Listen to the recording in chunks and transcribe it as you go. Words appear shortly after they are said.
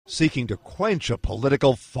Seeking to quench a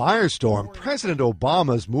political firestorm, President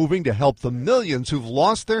Obama is moving to help the millions who've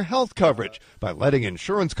lost their health coverage by letting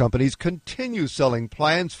insurance companies continue selling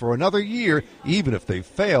plans for another year, even if they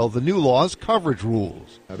fail the new law's coverage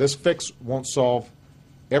rules. Now, this fix won't solve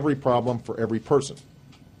every problem for every person,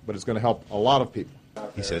 but it's going to help a lot of people.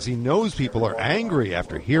 He says he knows people are angry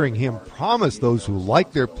after hearing him promise those who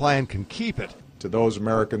like their plan can keep it. To those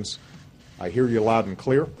Americans, I hear you loud and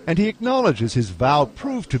clear. And he acknowledges his vow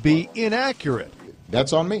proved to be inaccurate.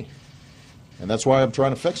 That's on me, and that's why I'm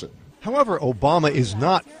trying to fix it. However, Obama is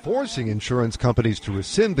not forcing insurance companies to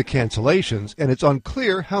rescind the cancellations, and it's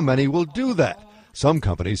unclear how many will do that. Some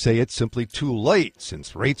companies say it's simply too late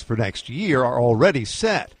since rates for next year are already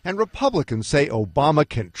set. And Republicans say Obama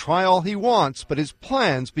can try all he wants, but his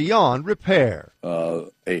plan's beyond repair.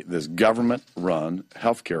 This government-run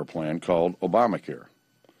health care plan called Obamacare.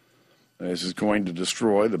 This is going to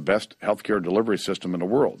destroy the best health care delivery system in the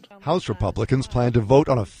world. House Republicans plan to vote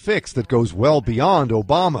on a fix that goes well beyond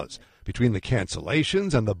Obama's. Between the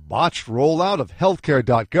cancellations and the botched rollout of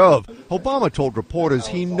healthcare.gov, Obama told reporters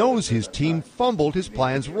he knows his team fumbled his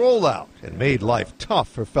plan's rollout and made life tough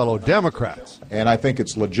for fellow Democrats. And I think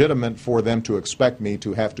it's legitimate for them to expect me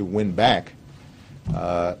to have to win back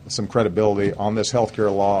some credibility on this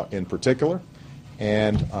healthcare law in particular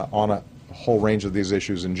and on a whole range of these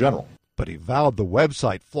issues in general. But he vowed the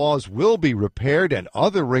website flaws will be repaired and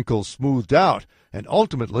other wrinkles smoothed out, and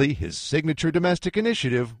ultimately his signature domestic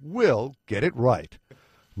initiative will get it right.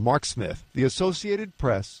 Mark Smith, The Associated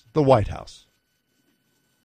Press, the White House.